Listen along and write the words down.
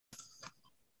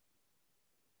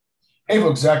Hey,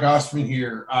 folks, Zach Osterman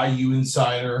here, IU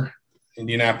Insider,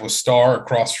 Indianapolis Star.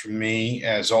 Across from me,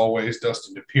 as always,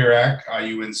 Dustin Dopirak,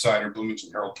 IU Insider, Bloomington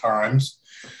Herald-Times.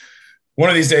 One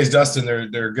of these days, Dustin,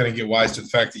 they're going to get wise to the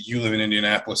fact that you live in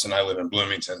Indianapolis and I live in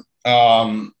Bloomington.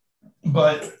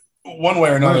 But one way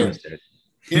or another,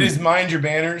 it is Mind Your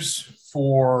Banners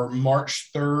for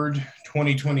March 3rd,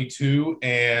 2022.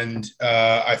 And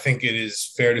I think it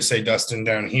is fair to say, Dustin,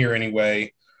 down here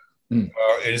anyway,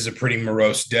 it is a pretty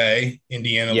morose day.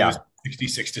 Indiana lose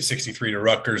 66-63 to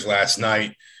Rutgers last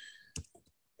night.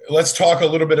 Let's talk a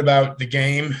little bit about the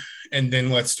game, and then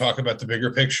let's talk about the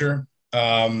bigger picture.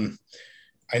 I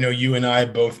know you and I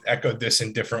both echoed this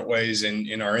in different ways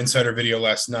in our Insider video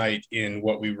last night in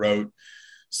what we wrote.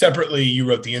 Separately, you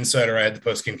wrote the Insider. I had the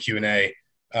post-game Q&A.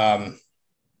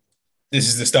 This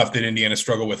is the stuff that Indiana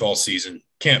struggled with all season.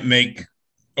 Can't make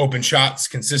open shots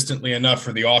consistently enough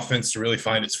for the offense to really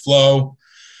find its flow.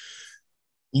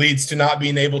 Leads to not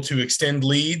being able to extend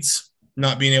leads,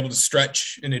 not being able to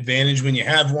stretch an advantage when you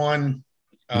have one.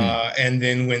 And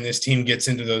then when this team gets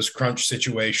into those crunch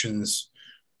situations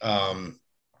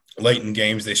late in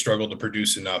games, they struggle to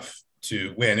produce enough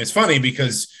to win. It's funny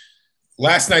because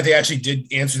last night they actually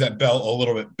did answer that bell a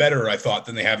little bit better, I thought,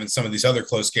 than they have in some of these other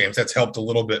close games. That's helped a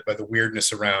little bit by the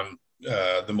weirdness around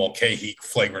the Mulcahy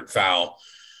flagrant foul.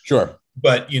 Sure.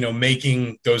 But,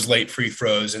 making those late free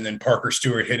throws and then Parker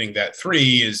Stewart hitting that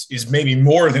three is maybe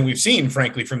more than we've seen,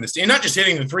 frankly, from this team. Not just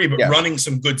hitting the three, but running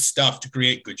some good stuff to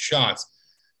create good shots.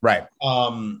 Right.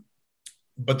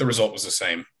 But the result was the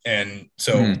same. And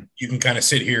so you can kind of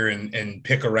sit here and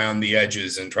pick around the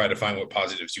edges and try to find what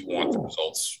positives you want. The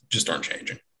results just aren't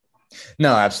changing.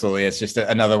 No, absolutely. It's just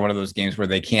another one of those games where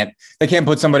they can't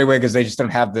put somebody away because they just don't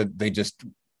have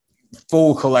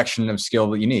full collection of skill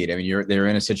that you need. I mean, they're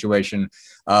in a situation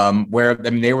where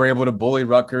they were able to bully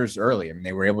Rutgers early. I mean,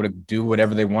 they were able to do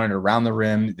whatever they wanted around the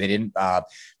rim. They didn't.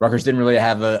 Rutgers didn't really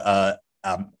have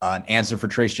an answer for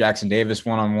Trace Jackson Davis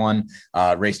one-on-one.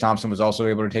 Race Thompson was also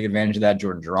able to take advantage of that.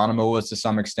 Jordan Geronimo was to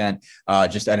some extent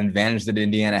just an advantage that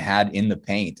Indiana had in the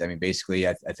paint. I mean, basically,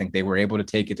 I think they were able to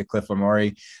take it to Cliff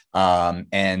Lamoury.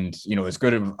 And as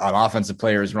good of an offensive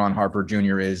player as Ron Harper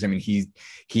Jr. is, I mean, he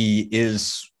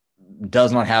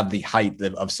does not have the height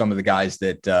of some of the guys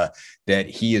that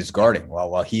he is guarding.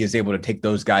 While he is able to take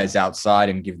those guys outside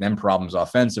and give them problems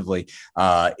offensively,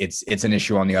 it's an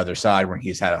issue on the other side where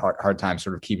he's had a hard time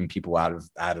sort of keeping people out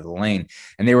of the lane.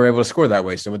 And they were able to score that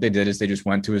way. So what they did is they just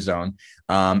went to his zone,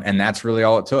 and that's really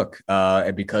all it took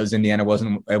because Indiana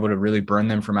wasn't able to really burn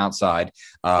them from outside.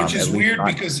 Which is weird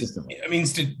because,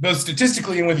 both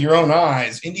statistically and with your own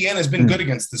eyes, Indiana's been good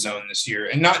against the zone this year.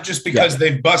 And not just because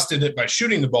they've busted it by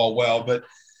shooting the ball well, but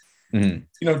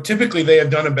typically they have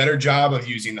done a better job of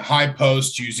using the high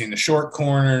post, using the short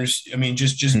corners. I mean,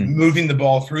 just moving the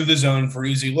ball through the zone for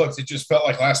easy looks. It just felt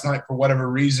like last night, for whatever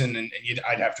reason, and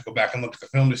I'd have to go back and look at the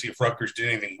film to see if Rutgers did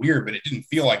anything weird, but it didn't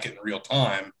feel like it in real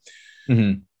time.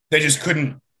 They just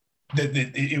couldn't.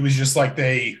 It was just like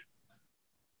they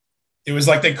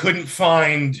couldn't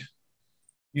find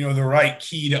the right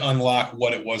key to unlock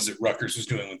what it was that Rutgers was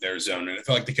doing with their zone. And it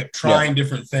felt like they kept trying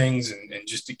different things and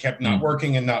just it kept not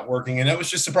working. And that was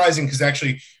just surprising because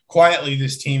actually quietly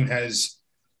this team has,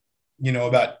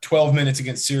 about 12 minutes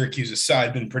against Syracuse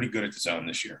aside, been pretty good at the zone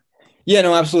this year. Yeah,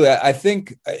 no, absolutely. I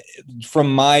think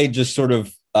from my just sort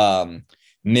of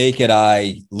naked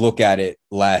eye look at it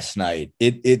last night,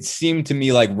 it seemed to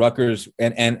me like Rutgers,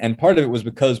 and part of it was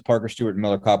because Parker Stewart and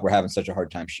Miller Kopp were having such a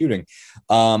hard time shooting.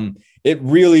 It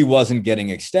really wasn't getting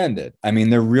extended. I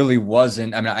mean, there really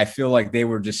wasn't. I mean, I feel like they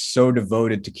were just so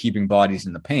devoted to keeping bodies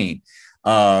in the paint.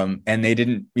 And they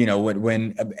didn't,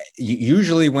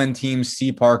 usually when teams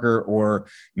see Parker or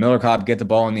Miller Kopp get the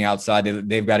ball on the outside,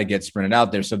 they've got to get sprinted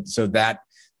out there. So that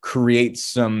creates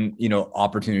some,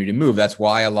 opportunity to move. That's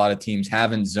why a lot of teams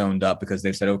haven't zoned up because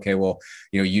they've said, okay, well,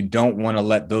 you don't want to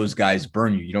let those guys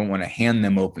burn you. You don't want to hand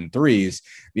them open threes.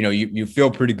 You feel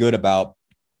pretty good about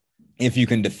if you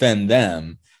can defend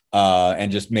them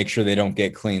and just make sure they don't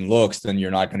get clean looks, then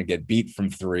you're not going to get beat from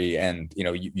three. And,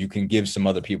 you can give some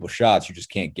other people shots. You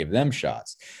just can't give them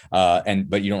shots.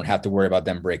 But you don't have to worry about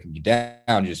them breaking you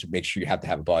down. Just make sure you have to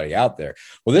have a body out there.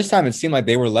 Well, this time it seemed like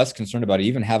they were less concerned about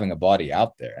even having a body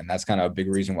out there. And that's kind of a big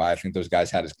reason why I think those guys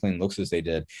had as clean looks as they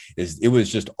did, is it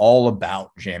was just all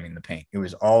about jamming the paint. It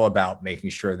was all about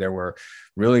making sure there were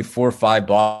really 4 or 5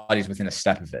 bodies within a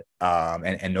step of it.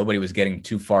 And nobody was getting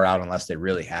too far out unless they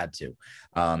really had to.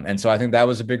 And so I think that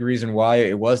was a big reason why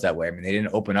it was that way. I mean, they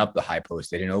didn't open up the high post.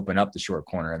 They didn't open up the short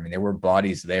corner. I mean, there were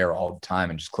bodies there all the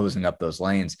time and just closing up those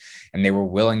lanes. And they were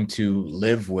willing to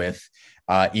live with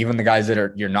even the guys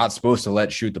that you're not supposed to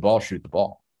let shoot the ball.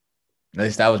 At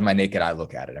least that was my naked eye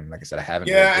look at it. I mean, like I said, I haven't.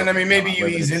 Yeah, and I mean, maybe you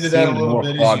ease into that a little more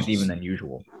bit. Clogged even than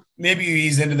usual. Maybe you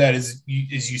ease into that as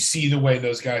you see the way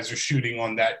those guys are shooting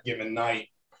on that given night.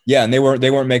 Yeah, and they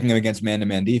weren't making them against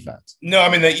man-to-man defense. No, I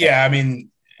mean,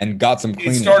 and got some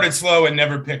clean. It started slow and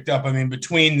never picked up. I mean,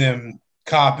 between them,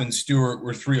 Kopp and Stewart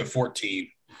were 3 of 14.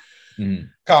 Mm-hmm.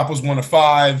 Kopp was 1 of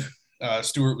 5.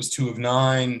 Stewart was 2 of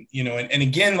 9. You know, and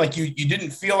again, like you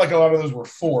didn't feel like a lot of those were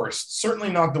forced.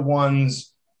 Certainly not the ones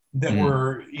that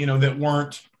were, that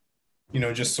weren't,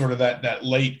 just sort of that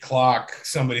late clock,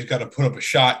 somebody's got to put up a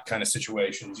shot kind of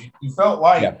situations. You felt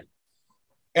like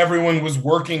everyone was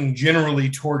working generally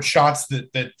towards shots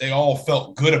that they all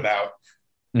felt good about.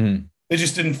 Mm-hmm. They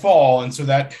just didn't fall. And so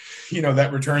that,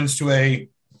 that returns to a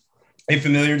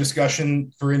familiar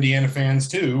discussion for Indiana fans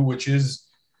too, which is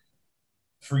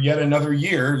for yet another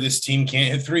year, this team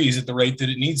can't hit threes at the rate that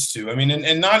it needs to. I mean,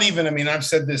 and not even, I've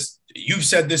said this, you've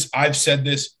said this, I've said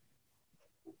this.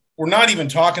 We're not even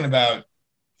talking about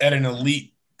at an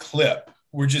elite clip.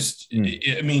 We're just,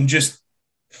 just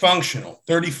functional,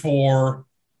 34,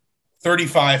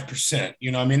 35%,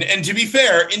 and to be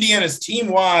fair, Indiana's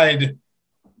team-wide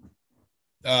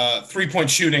three-point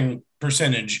shooting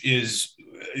percentage is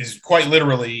quite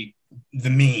literally the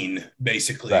mean,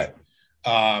 basically. Right.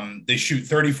 They shoot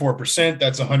 34%.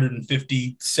 That's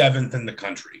 157th in the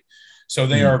country. So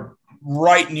they are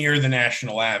right near the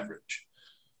national average.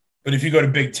 But if you go to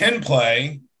Big Ten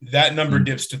play, that number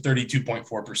dips to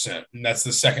 32.4%. And that's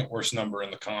the second worst number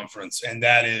in the conference. And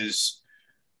that's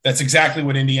exactly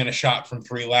what Indiana shot from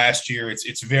 3 last year.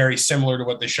 It's very similar to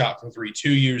what they shot from 3 2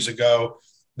 years ago.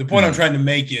 The point I'm trying to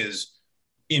make is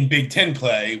in Big Ten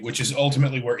play, which is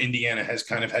ultimately where Indiana has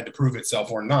kind of had to prove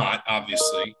itself or not,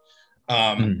 obviously,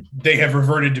 they have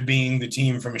reverted to being the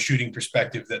team from a shooting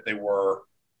perspective that they were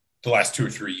the last 2 or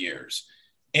 3 years.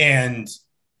 And,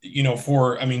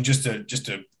 just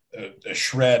a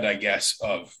shred, I guess,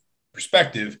 of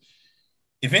perspective,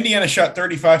 if Indiana shot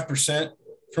 35%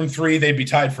 from 3, they'd be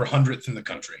tied for 100th in the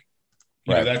country.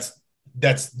 That's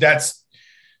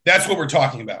what we're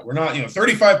talking about. We're not,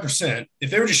 35%. If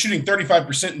they were just shooting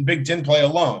 35% in Big Ten play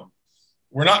alone,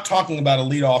 we're not talking about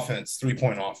elite offense,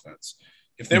 3-point offense.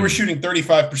 If they were shooting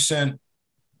 35%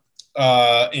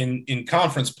 in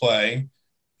conference play,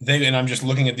 and I'm just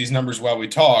looking at these numbers while we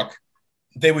talk,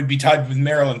 they would be tied with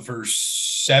Maryland for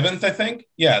 7th, I think.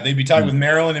 Yeah, they'd be tied with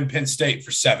Maryland and Penn State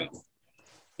for 7th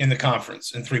in the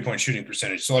conference in 3-point shooting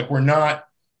percentage. So, we're not,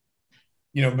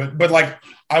 but like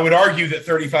I would argue that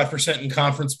 35% in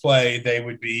conference play, they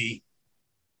would be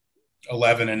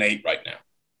 11-8 right now.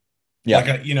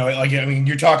 Yeah.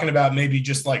 You're talking about maybe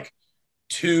just like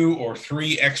 2 or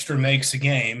 3 extra makes a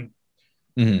game.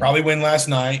 Probably win last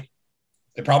night.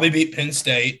 They probably beat Penn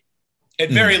State. At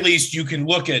very least, you can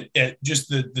look at just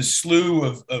the slew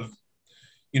of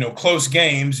close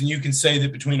games, and you can say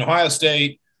that between Ohio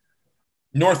State,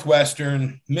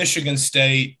 Northwestern, Michigan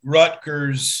State,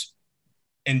 Rutgers,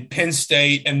 and Penn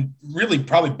State, and really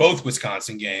probably both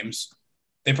Wisconsin games,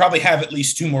 they probably have at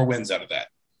least 2 more wins out of that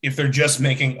if they're just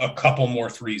making a couple more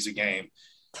threes a game.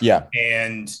 Yeah.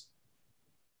 And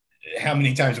how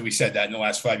many times have we said that in the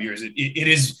last 5 years? It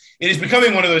is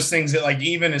becoming one of those things that, like,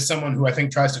 even as someone who I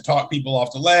think tries to talk people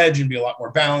off the ledge and be a lot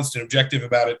more balanced and objective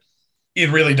about it, it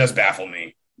really does baffle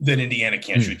me that Indiana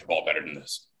can't shoot the ball better than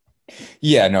this.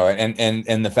 Yeah, no,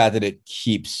 and the fact that it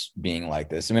keeps being like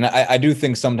this. I do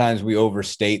think sometimes we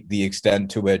overstate the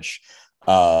extent to which,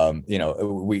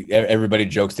 everybody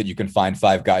jokes that you can find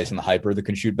 5 guys in the hyper that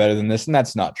can shoot better than this, and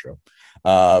that's not true.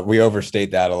 We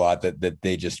overstate that a lot, that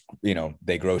they just,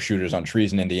 they grow shooters on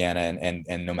trees in Indiana,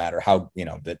 and no matter how,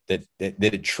 that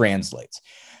it translates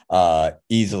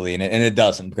easily. And it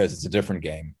doesn't, because it's a different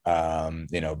game,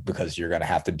 because you're going to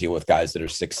have to deal with guys that are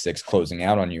 6'6" closing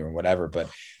out on you or whatever. But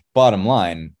bottom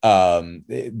line,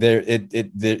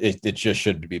 it just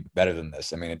should be better than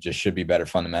this. It just should be better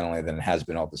fundamentally than it has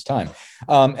been all this time.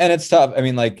 And it's tough.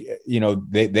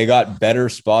 They got better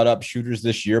spot up shooters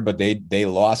this year, but they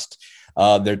lost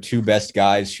their 2 best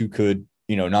guys who could,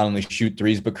 not only shoot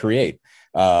threes, but create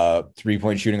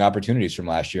 3-point shooting opportunities from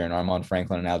last year, and Armand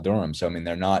Franklin and Al Durham. So,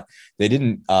 they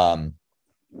didn't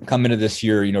come into this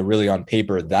year, really on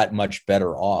paper that much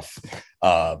better off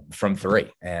from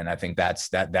 3. And I think that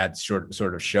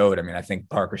sort of showed. I think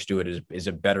Parker Stewart is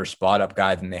a better spot up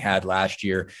guy than they had last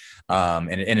year,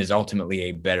 and is ultimately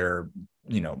a better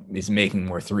is making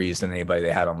more threes than anybody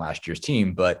they had on last year's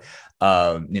team. But,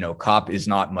 Kopp is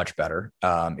not much better,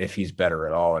 if he's better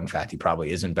at all. In fact, he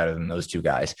probably isn't better than those two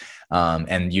guys.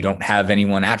 And you don't have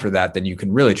anyone after that you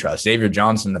can really trust. Xavier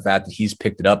Johnson, the fact that he's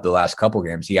picked it up the last couple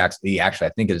games, he actually,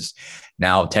 I think, is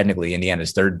now technically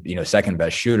Indiana's third, second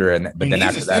best shooter. But then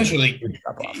after that,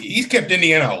 he's kept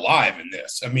Indiana alive in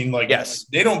this. I mean, yes,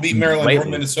 they don't beat Maryland or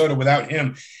Minnesota without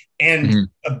him. And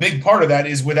a big part of that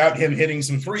is without him hitting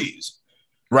some threes.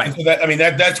 Right. So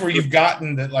that's where you've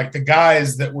gotten that, like, the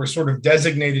guys that were sort of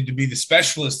designated to be the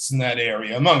specialists in that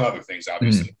area, among other things,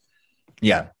 obviously.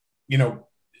 Yeah.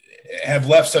 Have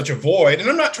left such a void. And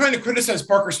I'm not trying to criticize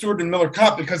Parker Stewart and Miller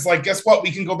Kopp because, guess what?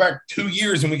 We can go back 2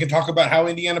 years and we can talk about how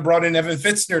Indiana brought in Evan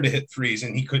Fitzner to hit threes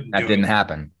and he couldn't do it. That didn't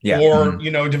happen. Yeah. Or,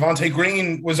 Devontae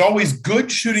Green was always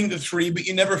good shooting the three, but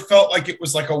you never felt like it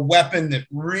was like a weapon that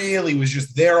really was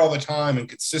just there all the time and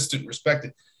consistent and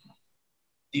respected.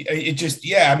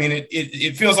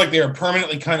 It feels like they are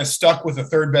permanently kind of stuck with a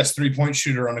third best 3-point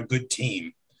shooter on a good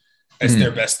team as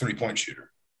their best 3-point shooter.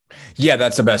 Yeah,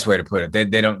 that's the best way to put it.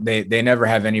 They never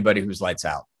have anybody who's lights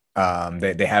out.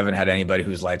 They haven't had anybody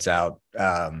who's lights out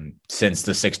since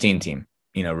the 16 team,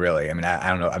 really. I mean, I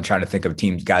don't know. I'm trying to think of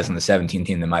guys on the 17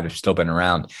 team that might have still been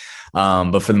around.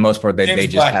 But for the most part, they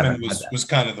just Blackman was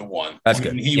kind of the one. That's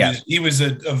good. He was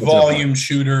a volume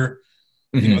shooter.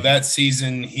 That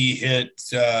season he hit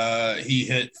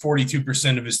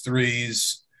 42% of his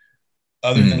threes.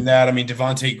 Other than that,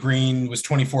 Devontae Green was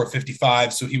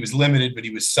 24-55, so he was limited, but he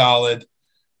was solid.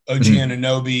 OG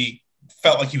Anunoby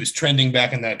felt like he was trending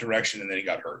back in that direction, and then he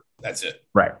got hurt. That's it.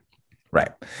 Right.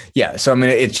 Yeah. So,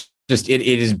 it's just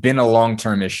it has been a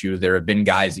long-term issue. There have been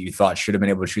guys that you thought should have been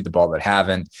able to shoot the ball that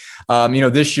haven't.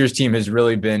 This year's team has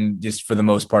really been, just for the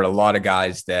most part, a lot of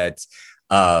guys that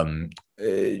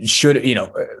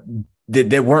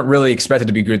they weren't really expected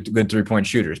to be good 3-point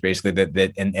shooters, basically,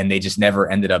 and they just never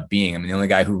ended up being. The only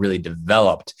guy who really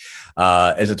developed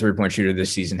as a 3-point shooter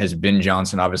this season has been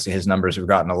Johnson. Obviously, his numbers have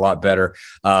gotten a lot better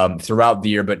throughout the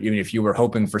year. But even if you were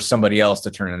hoping for somebody else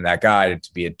to turn in that guy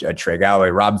to be a Trey Galloway,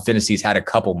 Rob Finnessy's had a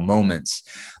couple moments,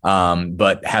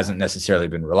 but hasn't necessarily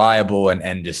been reliable.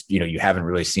 And just, you haven't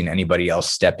really seen anybody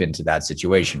else step into that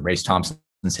situation. Race Thompson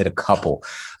hit a couple.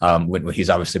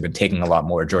 He's obviously been taking a lot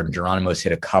more. Jordan Geronimo's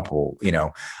hit a couple.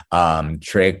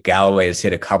 Trey Galloway has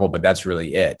hit a couple, but that's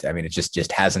really it. It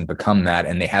just hasn't become that,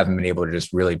 and they haven't been able to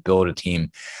just really build a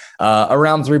team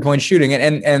around 3-point shooting.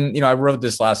 And I wrote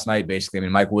this last night. Basically,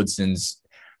 Mike Woodson's.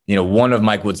 One of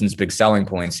Mike Woodson's big selling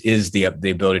points is the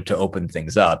ability to open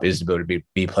things up, is the ability to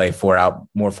be play 4 out,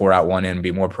 1 in,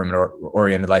 be more perimeter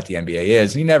oriented like the NBA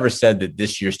is. And he never said that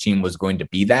this year's team was going to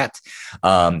be that.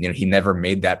 He never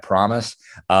made that promise.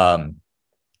 But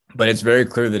it's very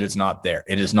clear that it's not there.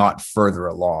 It is not further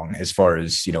along as far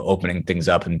as, opening things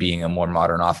up and being a more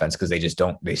modern offense, because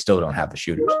they still don't have the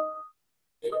shooters.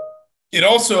 It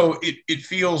also, it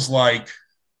feels like,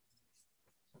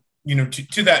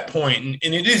 to that point,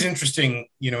 and it is interesting,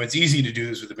 it's easy to do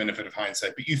this with the benefit of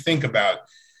hindsight, but you think about,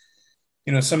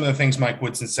 some of the things Mike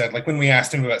Woodson said, like when we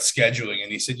asked him about scheduling,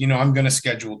 and he said, I'm going to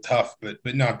schedule tough, but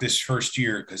not this first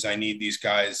year, because I need these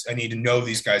guys. I need to know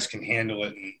these guys can handle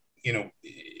it. And,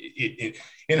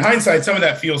 in hindsight, some of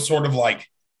that feels sort of like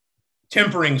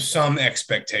tempering some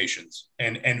expectations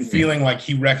and feeling like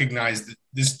he recognized that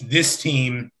this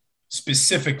team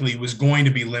specifically was going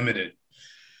to be limited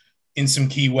in some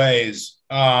key ways.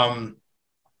 I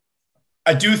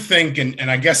do think,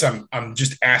 and I guess I'm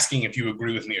just asking if you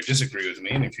agree with me or disagree with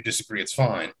me. And if you disagree, it's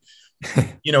fine.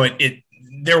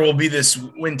 There will be this,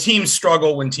 when teams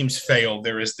struggle, when teams fail,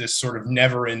 there is this sort of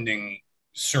never ending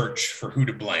search for who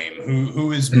to blame,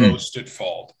 who is most at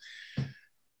fault.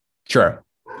 Sure.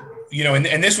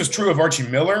 And this was true of Archie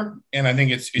Miller. And I think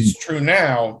it's true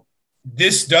now.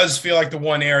 This does feel like the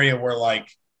one area where, like,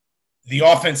 the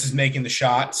offense is making the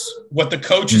shots, what the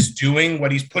coach is doing,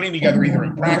 what he's putting together either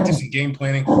in practice and game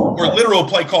planning or literal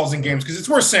play calls in games. Because it's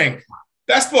worth saying,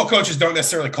 basketball coaches don't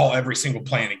necessarily call every single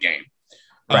play in a game.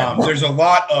 Right. There's a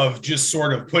lot of just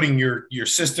sort of putting your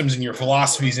systems and your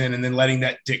philosophies in and then letting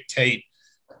that dictate,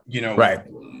 right.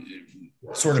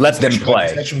 Sort of let them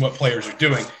play what players are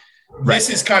doing. Right.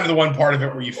 This is kind of the one part of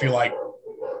it where you feel like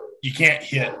you can't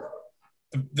hit.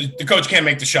 The coach can't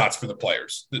make the shots for the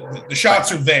players. The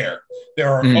shots are there. There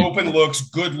are open looks,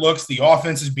 good looks. The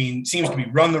offense seems to be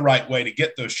run the right way to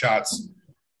get those shots.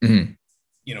 They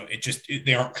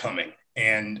aren't coming.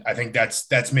 And I think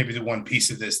that's maybe the one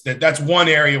piece of this. That's one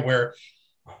area where,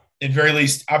 at very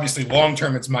least, obviously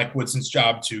long-term, it's Mike Woodson's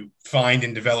job to find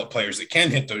and develop players that can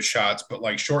hit those shots. But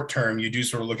like short-term, you do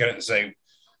sort of look at it and say,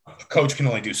 a coach can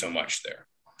only do so much there.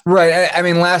 Right. I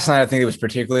mean, last night, I think it was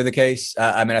particularly the case.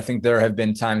 I mean, I think there have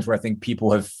been times where I think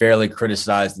people have fairly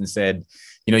criticized and said,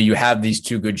 you know, you have these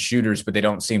two good shooters, but they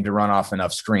don't seem to run off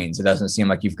enough screens. It doesn't seem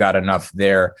like you've got enough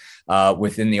there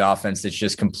within the offense that's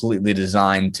just completely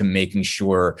designed to making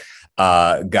sure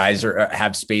guys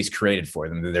have space created for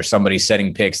them. That there's somebody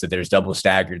setting picks, that there's double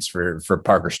staggers for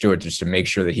Parker Stewart just to make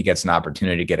sure that he gets an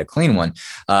opportunity to get a clean one.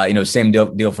 Same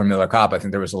deal for Miller Kopp. I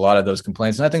think there was a lot of those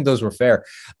complaints, and I think those were fair.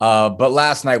 But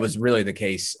last night was really the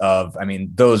case of, I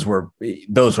mean, those were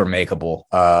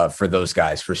makeable for those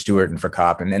guys, for Stewart and for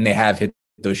Kopp, and then they have hit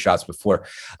those shots before.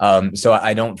 So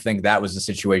I don't think that was a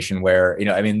situation where,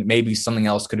 I mean, maybe something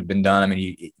else could have been done. I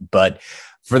mean, but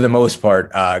for the most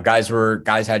part, guys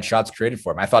had shots created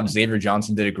for him. I thought Xavier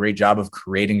Johnson did a great job of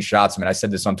creating shots. I mean, I said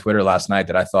this on Twitter last night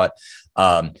that I thought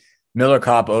Miller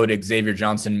Kopp owed Xavier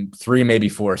Johnson 3, maybe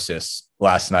 4 assists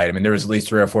last night. I mean, there was at least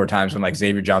 3 or 4 times when like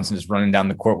Xavier Johnson is running down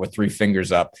the court with 3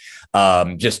 fingers up,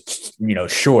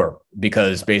 sure,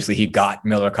 because basically he got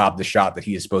Miller Kopp the shot that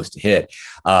he is supposed to hit,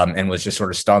 and was just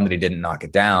sort of stunned that he didn't knock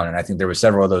it down. And I think there were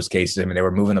several of those cases. I mean, they were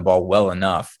moving the ball well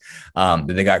enough that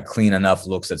they got clean enough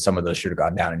looks that some of those should have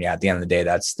gone down. And yeah, at the end of the day,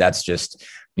 that's just,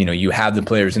 you have the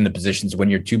players in the positions when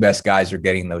your 2 best guys are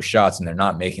getting those shots and they're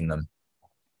not making them.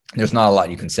 There's not a lot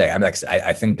you can say.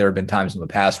 I think there have been times in the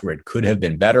past where it could have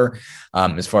been better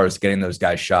as far as getting those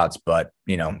guys shots, but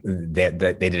they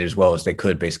did as well as they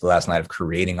could basically last night of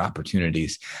creating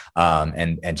opportunities,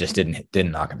 and just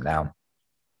didn't knock them down.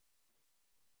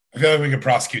 I feel like we could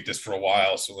prosecute this for a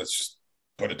while, so let's just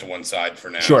put it to one side for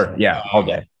now. Sure, yeah, all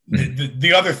day.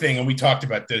 The other thing, and we talked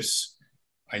about this,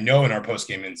 I know, in our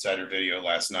post-game insider video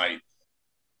last night.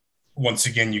 Once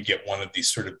again, you get one of these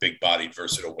sort of big-bodied,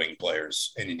 versatile wing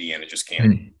players, and Indiana just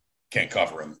can't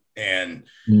cover him. And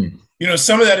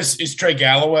some of that is Trey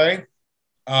Galloway,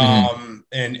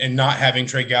 and not having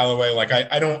Trey Galloway. Like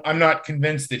I'm not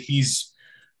convinced that he's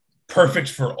perfect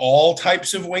for all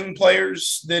types of wing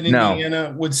players that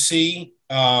Indiana would see.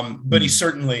 But he's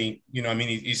certainly,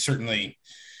 he's certainly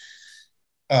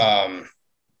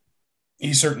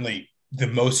the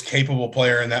most capable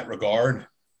player in that regard.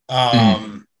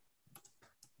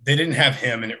 They didn't have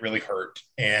him, and it really hurt.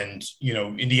 And,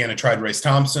 Indiana tried Race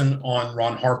Thompson on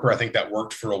Ron Harper. I think that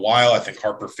worked for a while. I think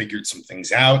Harper figured some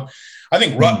things out. I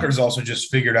think Rutgers also just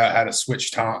figured out how to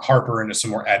switch Harper into some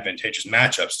more advantageous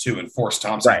matchups too, and force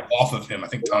Thompson off of him. I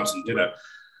think Thompson did a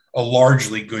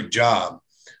largely good job.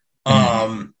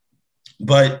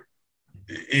 But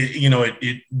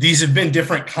these have been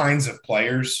different kinds of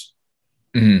players.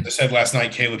 I said last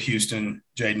night, Caleb Houston,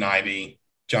 Jaden Ivey,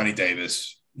 Johnny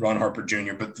Davis, Ron Harper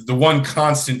Jr. But the one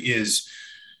constant is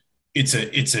it's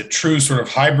a true sort of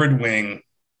hybrid wing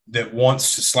that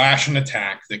wants to slash and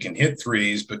attack, that can hit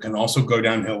threes, but can also go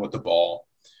downhill with the ball,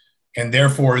 and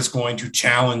therefore is going to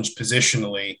challenge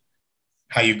positionally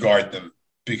how you guard them,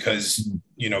 because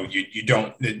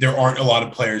there aren't a lot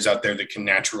of players out there that can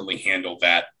naturally handle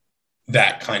that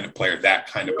kind of player, that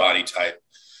kind of body type.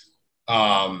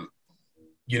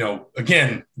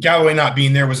 Again, Galloway not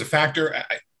being there was a factor.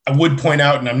 I would point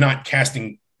out, and I'm not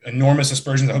casting enormous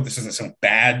aspersions, I hope this doesn't sound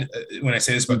bad when I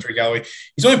say this about Trey Galloway.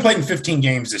 He's only played in 15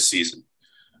 games this season.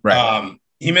 Right.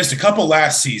 He missed a couple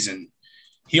last season.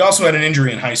 He also had an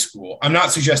injury in high school. I'm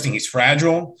not suggesting he's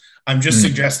fragile. I'm just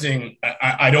suggesting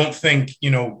I don't think,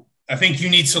 I think you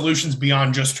need solutions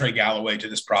beyond just Trey Galloway to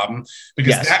this problem,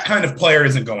 because that kind of player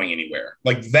isn't going anywhere.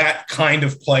 Like, that kind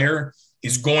of player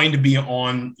is going to be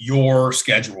on your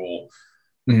schedule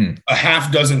a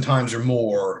half dozen times or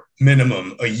more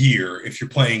minimum a year if you're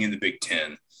playing in the Big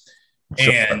Ten.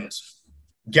 Sure. And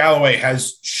Galloway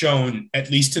has shown,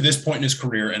 at least to this point in his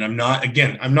career, and I'm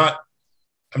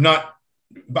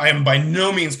by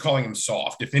no means calling him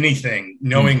soft. If anything,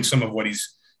 knowing what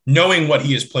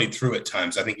he has played through at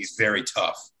times, I think he's very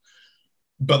tough.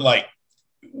 But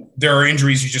there are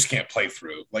injuries you just can't play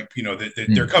through.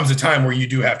 There comes a time where you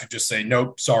do have to just say,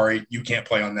 nope, sorry, you can't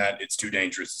play on that. It's too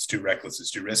dangerous. It's too reckless.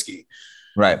 It's too risky.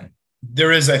 Right.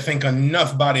 There is, I think,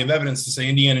 enough body of evidence to say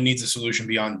Indiana needs a solution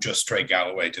beyond just Trey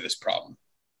Galloway to this problem.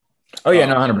 Oh yeah,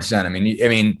 no, 100%. I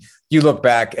mean, you look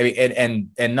back, and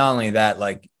not only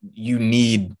that, you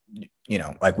need,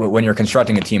 when you're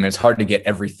constructing a team, it's hard to get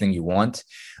everything you want.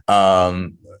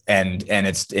 And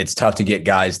it's tough to get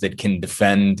guys that can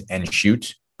defend and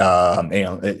shoot.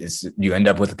 You end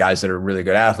up with guys that are really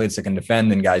good athletes that can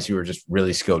defend, and guys who are just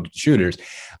really skilled shooters.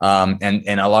 And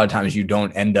a lot of times you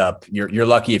don't end up, you're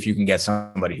lucky if you can get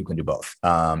somebody who can do both.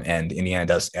 And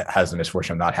Indiana has the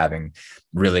misfortune of not having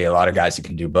really a lot of guys who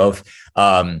can do both.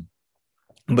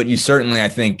 but you certainly, I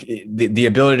think, the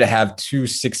ability to have 2 wings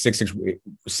between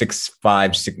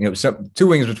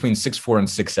 6'4" and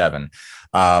 6'7"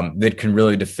 that can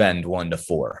really defend 1 to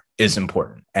 4 is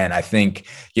important. And I think,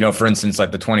 for instance,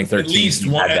 like the 2013,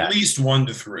 at least 1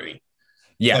 to 3.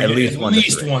 Yeah, like at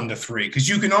least 1 to 3, because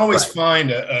you can always find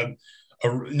a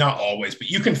not always,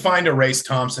 but you can find a Race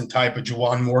Thompson type, a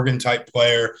Juwan Morgan type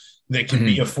player that can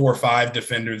be a 4-5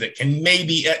 defender that can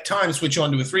maybe at times switch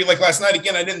on to a 3. Like last night,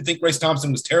 again, I didn't think Race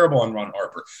Thompson was terrible on Ron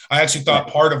Harper. I actually thought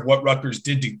part of what Rutgers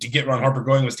did to get Ron Harper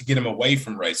going was to get him away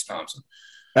from Race Thompson.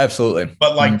 Absolutely.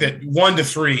 But like that 1 to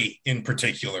 3 in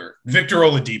particular, Victor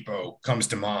Oladipo comes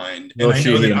to mind. And I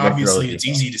know that obviously it's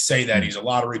easy to say that he's a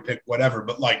lottery pick, whatever,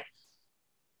 but like,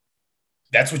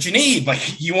 that's what you need.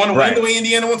 Like, you want to win the way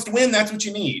Indiana wants to win. That's what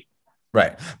you need.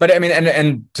 Right. But I mean,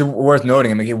 and to worth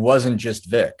noting, I mean, it wasn't just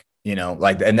Vic,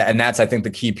 like, and that's, I think, the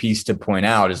key piece to point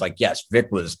out is like, yes, Vic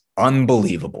was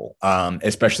unbelievable.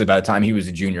 Especially by the time he was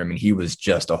a junior. I mean, he was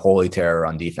just a holy terror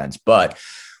on defense, but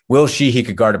Will Sheehy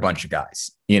could guard a bunch of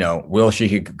guys. Will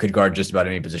Sheehy could guard just about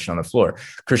any position on the floor.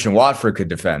 Christian Watford could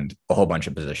defend a whole bunch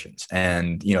of positions.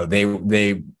 And, they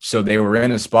were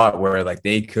in a spot where like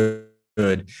they could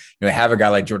have a guy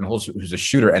like Jordan Hulse who's a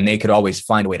shooter, and they could always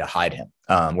find a way to hide him.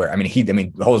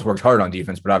 Hulse worked hard on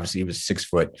defense, but obviously he was 6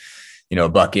 foot,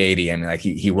 $180, and like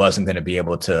he wasn't going to be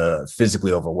able to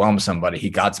physically overwhelm somebody. He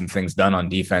got some things done on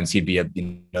defense. He'd be a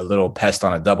little pest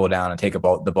on a double down and take the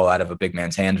ball out of a big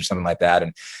man's hand or something like that,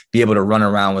 and be able to run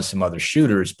around with some other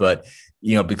shooters. But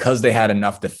because they had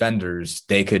enough defenders,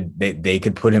 they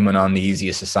could put him in on the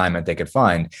easiest assignment they could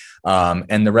find.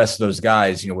 And the rest of those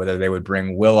guys, whether they would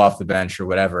bring Will off the bench or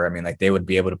whatever, I mean, like they would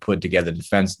be able to put together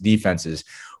defenses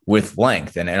with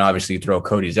length. And obviously you throw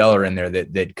Cody Zeller in there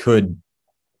that could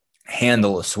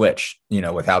handle a switch,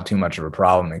 without too much of a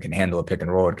problem, and can handle a pick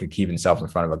and roll, or could keep himself in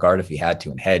front of a guard if he had to,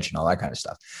 and hedge and all that kind of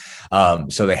stuff.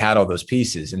 So they had all those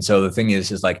pieces. And so the thing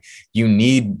is like, you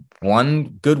need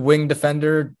one good wing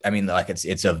defender. I mean, like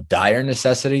it's of dire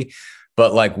necessity,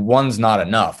 but like one's not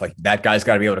enough. Like that guy's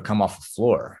got to be able to come off the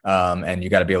floor. And you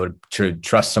got to be able to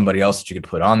trust somebody else that you could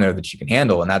put on there that you can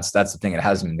handle. And that's the thing that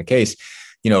hasn't been the case.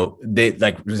 They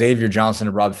like Xavier Johnson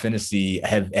and Rob Finney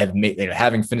have made,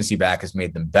 having Finney back has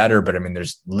made them better, but I mean,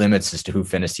 there's limits as to who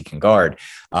Finney can guard.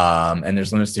 And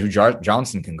there's limits to who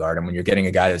Johnson can guard. And when you're getting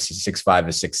a guy that's 6'5"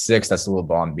 to 6'6", that's a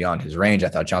little beyond his range. I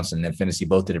thought Johnson and Finney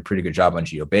both did a pretty good job on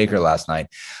Geo Baker last night.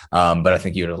 But I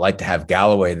think you would like to have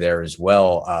Galloway there as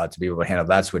well, to be able to handle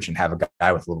that switch and have a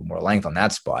guy with a little more length on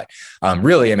that spot.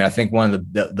 Really, I mean, I think one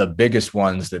of the biggest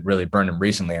ones that really burned him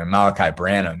recently, and Malachi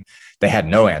Branham, they had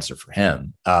no answer for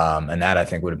him. And that I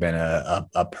think would have been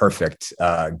a perfect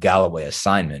Galloway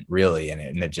assignment, really.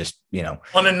 And it just,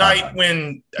 on a night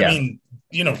when, I mean,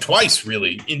 twice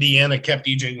really, Indiana kept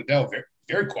EJ Liddell very,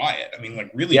 very quiet. I mean, like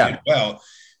really did well.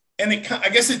 And I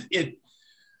guess it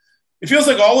feels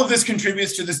like all of this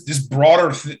contributes to this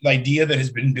broader idea that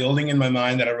has been building in my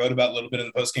mind that I wrote about a little bit in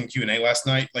the post-game Q&A last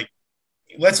night. Like,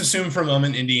 let's assume for a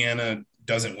moment Indiana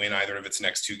doesn't win either of its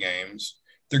next 2 games.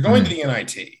 They're going to the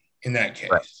NIT. In that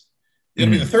case,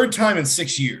 it'll be the 3rd time in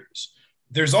 6 years.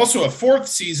 There's also a 4th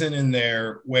season in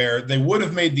there where they would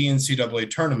have made the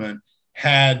NCAA tournament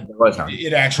had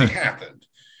it actually happened.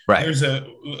 Right. There's a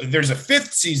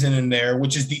 5th season in there,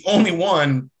 which is the only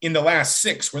one in the last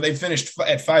 6 where they finished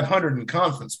at 500 in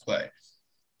conference play.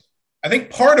 I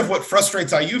think part of what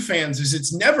frustrates IU fans is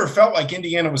it's never felt like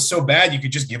Indiana was so bad you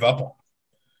could just give up on them.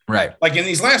 Right. Like in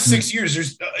these last 6 years,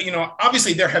 there's,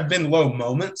 obviously there have been low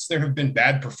moments. There have been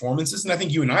bad performances. And I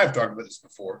think you and I have talked about this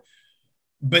before.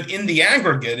 But in the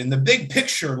aggregate, in the big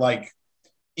picture, like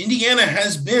Indiana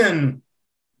has been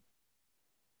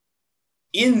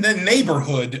in the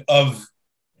neighborhood of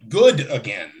good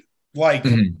again, like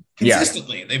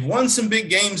consistently. They've won some big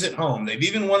games at home. They've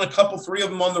even won a couple, 3 of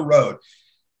them on the road.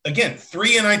 Again,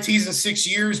 3 NITs in 6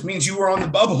 years means you were on the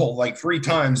bubble like 3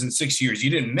 times in 6 years.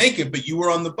 You didn't make it, but you were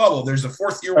on the bubble. There's a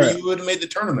 4th year where you would have made the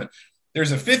tournament.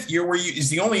 There's a 5th year where is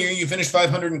the only year you finished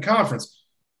 500 in conference.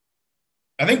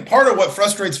 I think part of what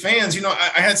frustrates fans,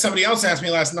 I had somebody else ask me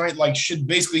last night, like, should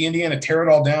basically Indiana tear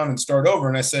it all down and start over?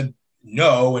 And I said,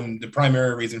 no. And the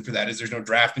primary reason for that is there's no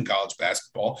draft in college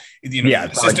basketball. The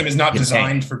system is not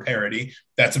designed for parity.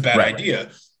 That's a bad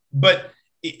idea. But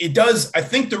it does. I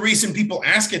think the reason people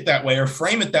ask it that way or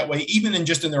frame it that way, even in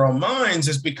their own minds,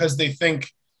 is because they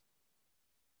think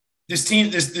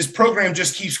this program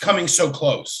just keeps coming so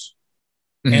close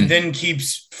and then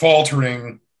keeps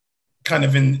faltering kind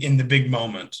of in the big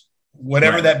moment,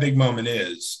 whatever that big moment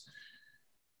is.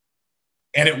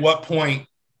 And at what point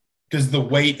does the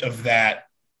weight of that,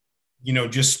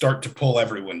 just start to pull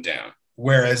everyone down?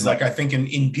 Whereas, like, I think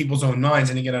in people's own minds,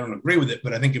 and again, I don't agree with it,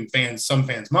 but I think in some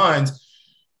fans' minds,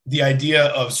 the idea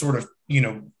of sort of,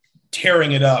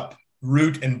 tearing it up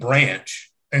root and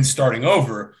branch and starting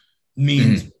over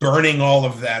means burning all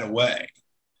of that away.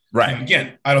 Right. And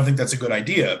again, I don't think that's a good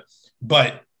idea,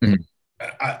 but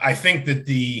I think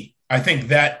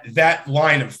that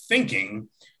line of thinking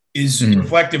is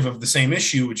reflective of the same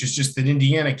issue, which is just that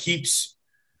it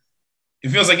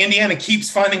feels like Indiana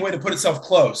keeps finding a way to put itself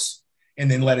close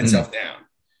and then let itself down.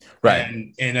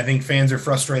 Right. And I think fans are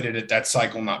frustrated at that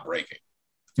cycle not breaking.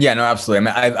 Yeah, no, absolutely.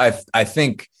 I mean, I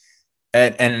think,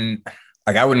 and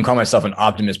like, I wouldn't call myself an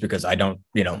optimist because I don't,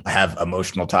 have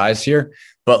emotional ties here,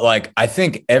 but like, I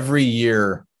think every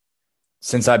year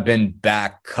since I've been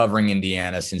back covering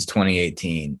Indiana since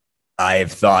 2018, I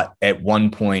have thought at one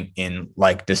point in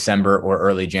like December or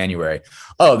early January,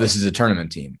 oh, this is a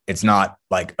tournament team. It's not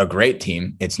like a great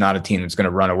team. It's not a team that's going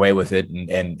to run away with it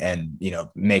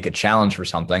and make a challenge for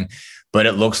something, but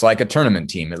it looks like a tournament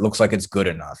team. It looks like it's good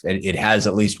enough. It has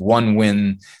at least one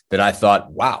win that I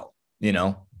thought, wow,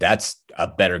 that's a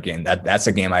better game. That's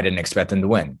a game I didn't expect them to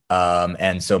win.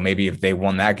 And so maybe if they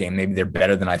won that game, maybe they're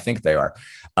better than I think they are.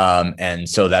 And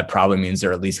so that probably means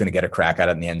they're at least going to get a crack at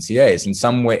it in the NCAAs in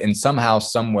some way, and somehow,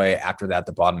 some way after that,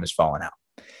 the bottom has fallen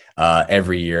out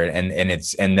every year. And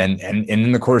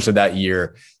in the course of that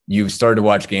year, you've started to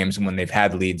watch games when they've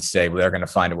had leads say, well, they're going to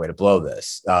find a way to blow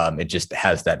this. It just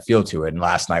has that feel to it. And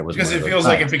last night was because it feels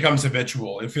like it becomes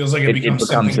habitual. It feels like it becomes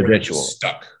something habitual,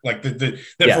 stuck. Like that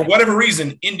for whatever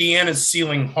reason, Indiana's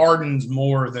ceiling hardens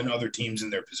more than other teams in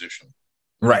their position.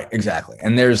 Right, exactly.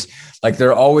 And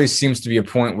there always seems to be a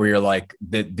point where you're like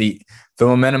the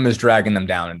momentum is dragging them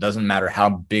down. It doesn't matter how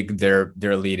big their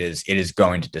lead is, it is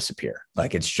going to disappear.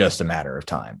 Like, it's just a matter of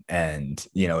time. And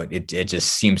it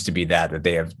just seems to be that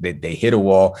they hit a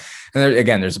wall.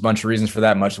 And there's a bunch of reasons for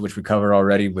that, much of which we covered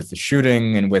already with the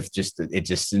shooting and with it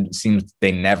just seems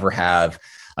they never have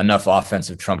enough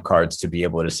offensive trump cards to be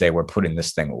able to say, we're putting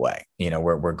this thing away.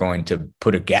 We're going to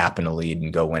put a gap in a lead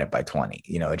and go win it by 20.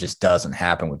 It just doesn't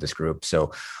happen with this group.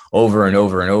 So over and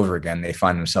over and over again, they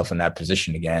find themselves in that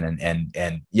position again.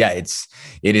 And yeah,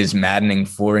 it is maddening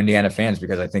for Indiana fans,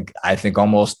 because I think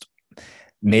almost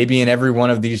maybe in every one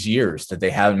of these years that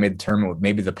they haven't made the tournament, with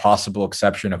maybe the possible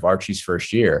exception of Archie's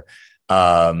first year,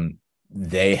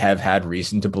 they have had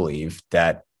reason to believe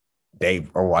that they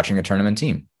are watching a tournament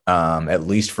team. At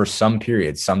least for some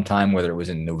period, sometime, whether it was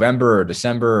in November or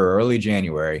December or early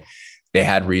January, they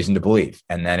had reason to believe,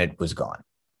 and then it was gone,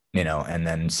 and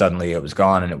then suddenly it was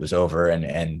gone and it was over.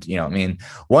 And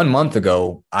 1 month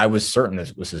ago, I was certain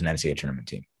this was an NCAA tournament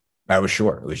team. I was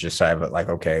sure. It was just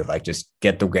okay, just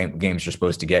get the games you're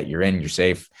supposed to get. You're in, you're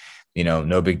safe,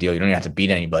 no big deal. You don't even have to beat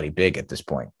anybody big at this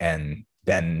point. And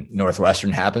then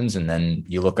Northwestern happens, and then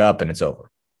you look up and it's over.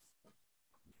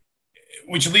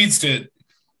 Which leads to,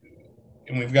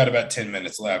 and we've got about 10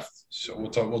 minutes left, so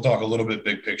we'll talk a little bit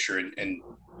big picture. And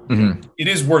it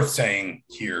is worth saying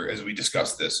here, as we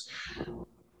discuss this,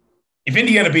 if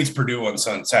Indiana beats Purdue on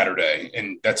Saturday,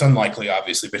 and that's unlikely,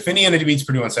 obviously, but if Indiana beats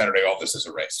Purdue on Saturday, all this is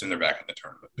erased and they're back in the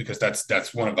tournament, because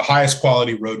that's one of the highest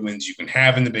quality road wins you can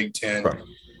have in the Big Ten. Right.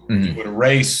 It would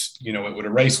erase,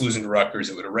 losing to Rutgers.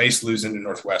 It would erase losing to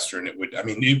Northwestern.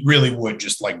 It really would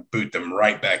just boot them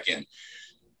right back in.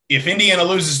 If Indiana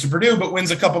loses to Purdue but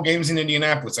wins a couple games in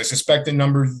Indianapolis, I suspect the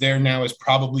number there now is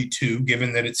probably 2,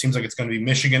 given that it seems like it's going to be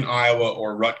Michigan, Iowa,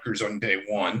 or Rutgers on day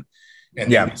 1,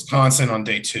 and then Wisconsin on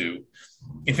day 2.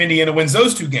 If Indiana wins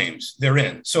those 2 games, they're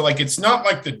in. So, it's not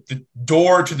like the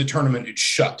door to the tournament is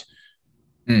shut.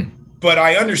 But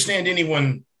I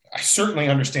certainly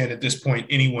understand at this point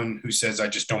anyone who says, I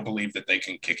just don't believe that they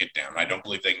can kick it down. I don't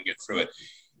believe they can get through it.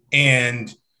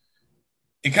 And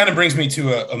it kind of brings me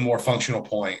to a more functional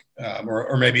point,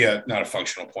 or maybe not a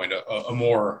functional point, a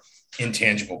more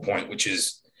intangible point, which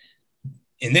is,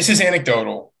 and this is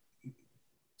anecdotal,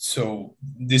 so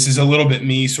this is a little bit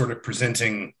me sort of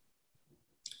presenting,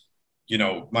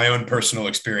 my own personal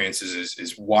experiences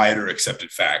is wider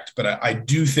accepted fact, but I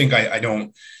do think I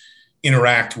don't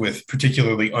interact with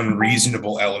particularly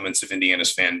unreasonable elements of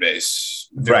Indiana's fan base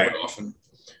very often.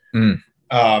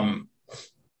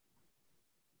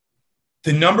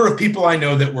 The number of people I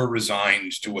know that were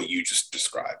resigned to what you just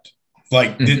described,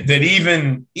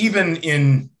 that even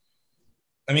in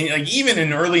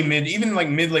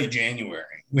mid-late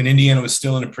January, when Indiana was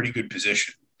still in a pretty good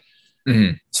position,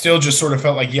 still just sort of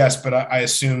felt like, yes, but I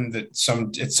assume that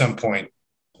at some point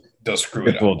they'll screw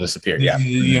it up. It will disappear. Yeah.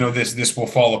 This will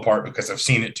fall apart because I've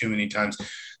seen it too many times.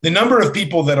 The number of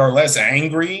people that are less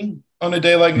angry on a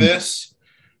day like this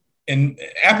and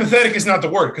apathetic is not the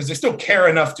word, because they still care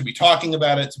enough to be talking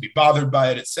about it, to be bothered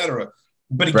by it, etc.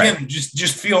 But again, right.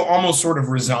 just feel almost sort of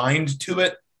resigned to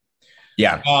it.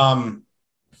 Yeah.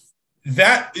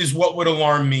 That is what would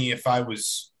alarm me if I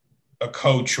was a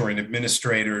coach or an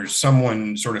administrator,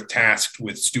 someone sort of tasked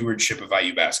with stewardship of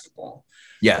IU basketball.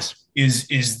 Yes. Is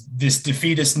this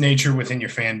defeatist nature within your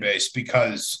fan base?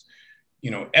 Because,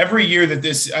 every year that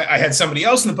I had somebody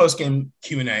else in the postgame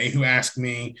Q&A who asked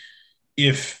me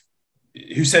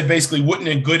who said basically, wouldn't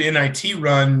a good NIT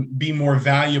run be more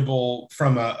valuable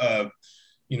from what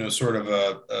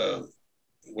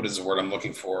is the word I'm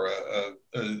looking for?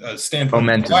 A standpoint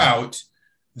of clout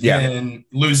than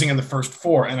losing in the first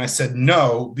four. And I said,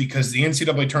 no, because the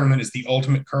NCAA tournament is the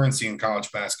ultimate currency in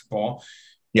college basketball.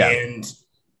 Yeah. And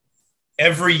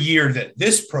every year that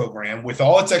this program, with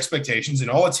all its expectations and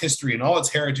all its history and all its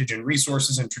heritage and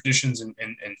resources and traditions and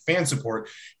fan support,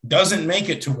 doesn't make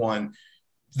it to one,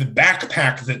 the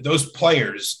backpack that those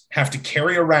players have to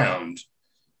carry around,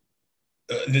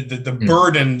 the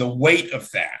burden, the weight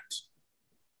of that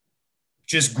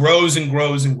just grows and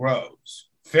grows and grows,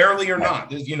 fairly or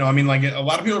not. A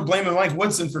lot of people are blaming Mike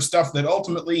Woodson for stuff that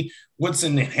ultimately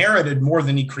Woodson inherited more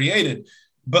than he created.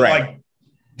 But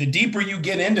the deeper you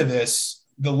get into this,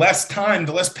 the less time,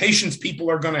 the less patience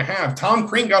people are going to have. Tom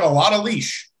Crean got a lot of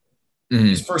leash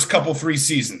his first couple 3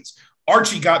 seasons.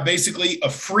 Archie got basically a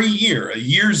free year, a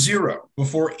year zero,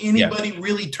 before anybody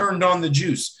really turned on the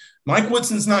juice. Mike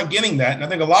Woodson's not getting that. And I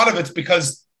think a lot of it's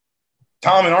because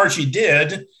Tom and Archie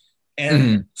did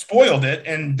and spoiled it.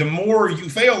 And the more you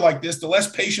fail like this, the less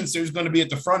patience there's going to be at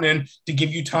the front end to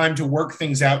give you time to work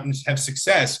things out and have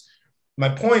success. My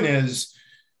point is,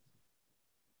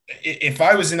 if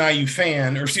I was an IU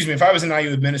fan, if I was an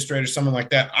IU administrator, someone like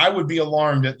that, I would be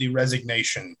alarmed at the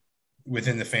resignation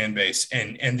within the fan base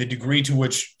and the degree to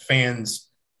which fans,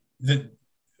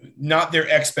 not their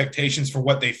expectations for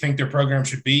what they think their program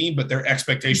should be, but their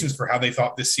expectations for how they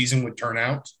thought this season would turn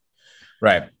out.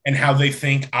 Right. And how they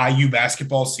think IU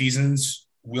basketball seasons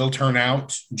will turn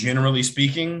out, generally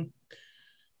speaking.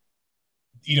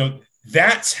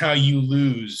 That's how you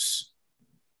lose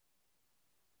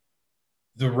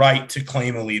the right to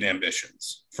claim elite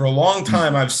ambitions. For a long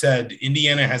time, I've said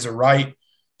Indiana has a right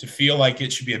to feel like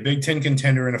it should be a Big Ten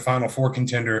contender and a Final Four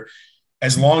contender,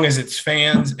 as long as its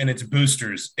fans and its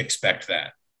boosters expect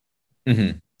that.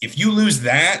 Mm-hmm. If you lose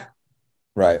that,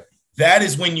 right, that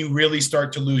is when you really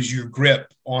start to lose your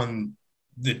grip on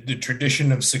the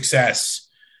tradition of success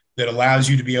that allows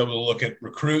you to be able to look at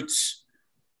recruits,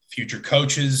 future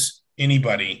coaches,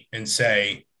 anybody, and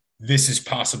say, this is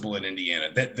possible in Indiana.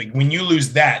 When you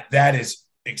lose that is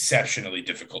exceptionally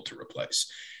difficult to replace.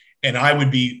 And I would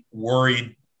be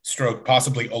worried,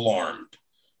 possibly alarmed,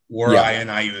 were I an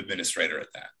IU administrator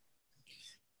at that.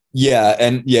 Yeah.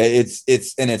 And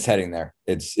it's heading there.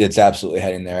 It's absolutely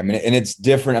heading there. I mean, and it's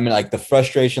different. I mean, like the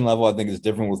frustration level, I think, is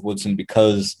different with Woodson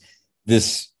because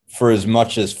for as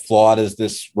much as flawed as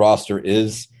this roster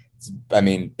is,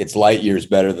 it's light years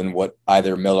better than what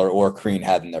either Miller or Crean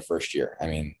had in their first year. I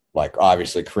mean, like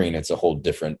obviously Crean, it's a whole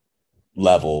different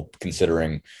level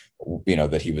considering,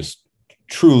 that he was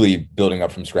truly building up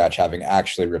from scratch, having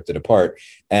actually ripped it apart.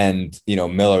 And,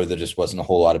 Miller, there just wasn't a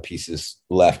whole lot of pieces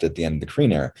left at the end of the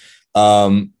Crean era.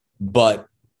 But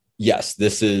yes,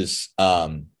 this is,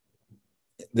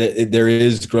 there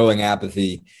is growing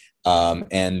apathy.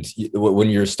 And when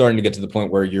you're starting to get to the point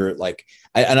where you're like,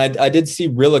 I did see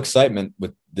real excitement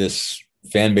with this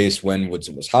fan base when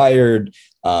Woodson was hired,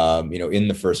 in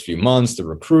the first few months, the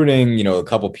recruiting, a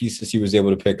couple pieces he was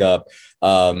able to pick up.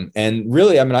 And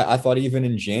really, I thought even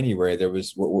in January, there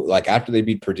was like after they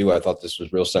beat Purdue, I thought this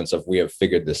was real sense of we have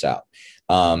figured this out.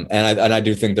 And I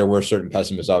do think there were certain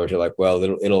pessimists obviously like, well,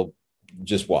 it'll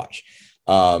just watch.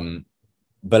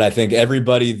 But I think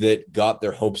everybody that got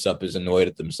their hopes up is annoyed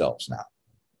at themselves now.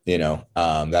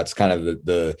 That's kind of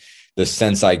the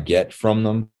sense I get from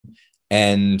them.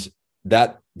 And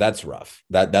that's rough.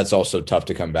 That's also tough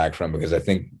to come back from because I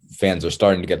think fans are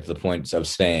starting to get to the point of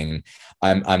saying,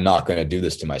 I'm not going to do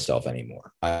this to myself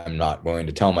anymore. I'm not going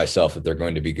to tell myself that they're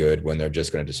going to be good when they're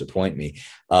just going to disappoint me.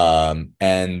 And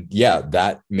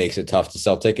that makes it tough to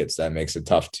sell tickets. That makes it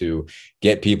tough to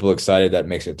get people excited. That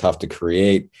makes it tough to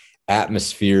create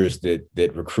atmospheres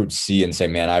that recruits see and say,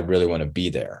 man, I really want to be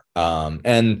there.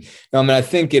 I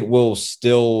think it will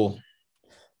still,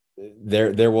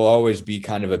 there will always be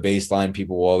kind of a baseline.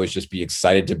 People will always just be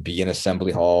excited to be in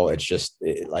Assembly Hall. It's just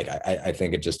I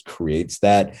think it just creates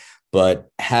that. But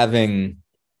having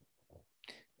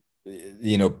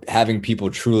people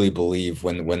truly believe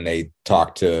when they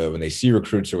when they see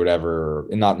recruits or whatever,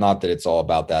 and not that it's all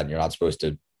about that and you're not supposed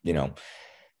to,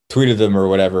 tweeted them or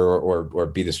whatever, or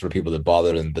be the sort of people that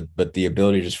bother them, but the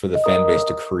ability just for the fan base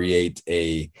to create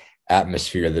a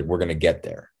atmosphere that we're going to get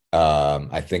there.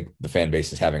 I think the fan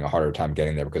base is having a harder time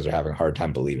getting there because they're having a hard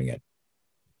time believing it.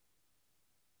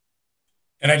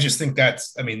 And I just think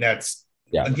that's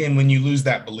again, when you lose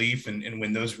that belief and the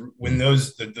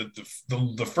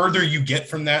further you get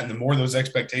from that and the more those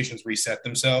expectations reset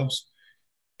themselves,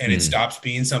 and it stops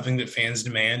being something that fans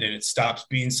demand, and it stops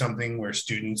being something where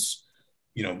students,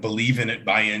 believe in it,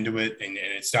 buy into it, and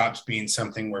it stops being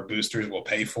something where boosters will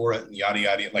pay for it and yada,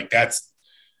 yada. Like that's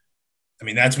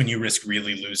when you risk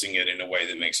really losing it in a way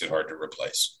that makes it hard to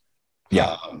replace.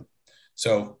 Yeah.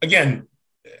 So again,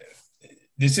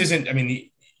 this isn't,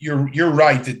 you're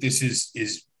right that this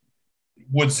is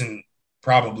Woodson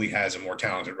probably has a more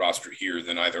talented roster here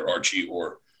than either Archie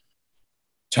or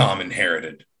Tom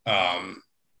inherited.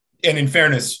 And in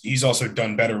fairness, he's also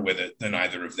done better with it than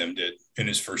either of them did in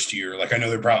his first year. Like I know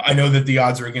that the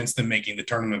odds are against them making the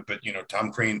tournament, but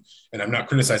Tom Crean, and I'm not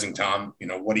criticizing Tom,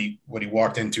 what he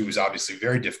walked into was obviously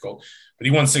very difficult, but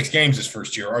he won 6 games his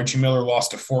first year. Archie Miller lost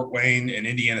to Fort Wayne and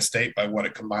Indiana State by a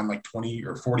combined like 20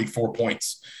 or 44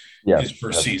 points his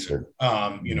first season.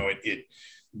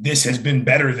 This has been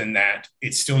better than that.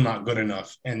 It's still not good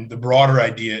enough. And the broader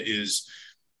idea is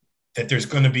that there's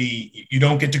going to be, you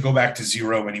don't get to go back to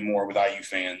zero anymore with IU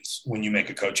fans when you make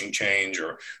a coaching change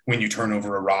or when you turn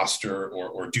over a roster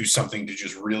or do something to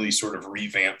just really sort of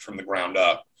revamp from the ground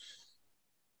up.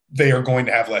 They are going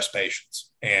to have less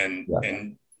patience and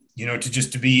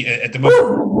to be at the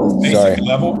most basic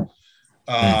level.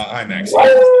 Hi, Max. At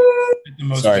the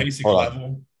most basic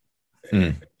level,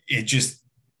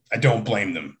 I don't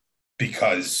blame them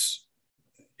because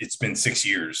it's been 6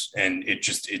 years and it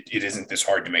isn't this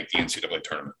hard to make the NCAA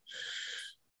tournament.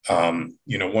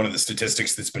 One of the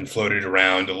statistics that's been floated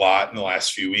around a lot in the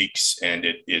last few weeks, and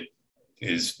it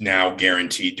is now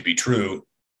guaranteed to be true,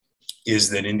 is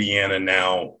that Indiana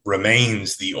now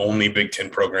remains the only Big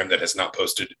Ten program that has not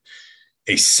posted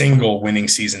a single winning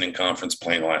season in conference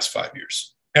play in the last 5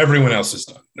 years. Everyone else has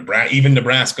done.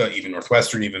 Nebraska, even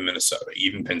Northwestern, even Minnesota,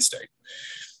 even Penn State.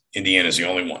 Indiana is the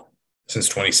only one since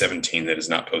 2017 that has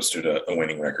not posted a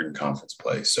winning record in conference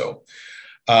play. So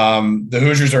the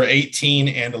Hoosiers are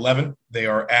 18-11. They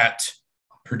are at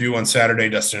Purdue on Saturday.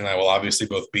 Dustin and I will obviously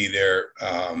both be there.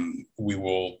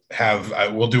 We'll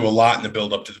do a lot in the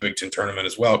build up to the Big Ten tournament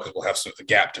as well, because we'll have a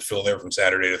gap to fill there from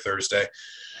Saturday to Thursday.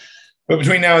 But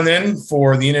between now and then,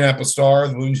 for the Indianapolis Star,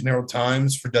 the Williamson Herald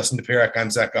Times, for Dustin Dopirak,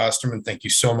 I'm Zach Osterman. Thank you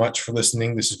so much for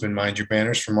listening. This has been Mind Your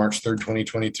Banners for March 3rd,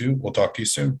 2022. We'll talk to you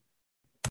soon.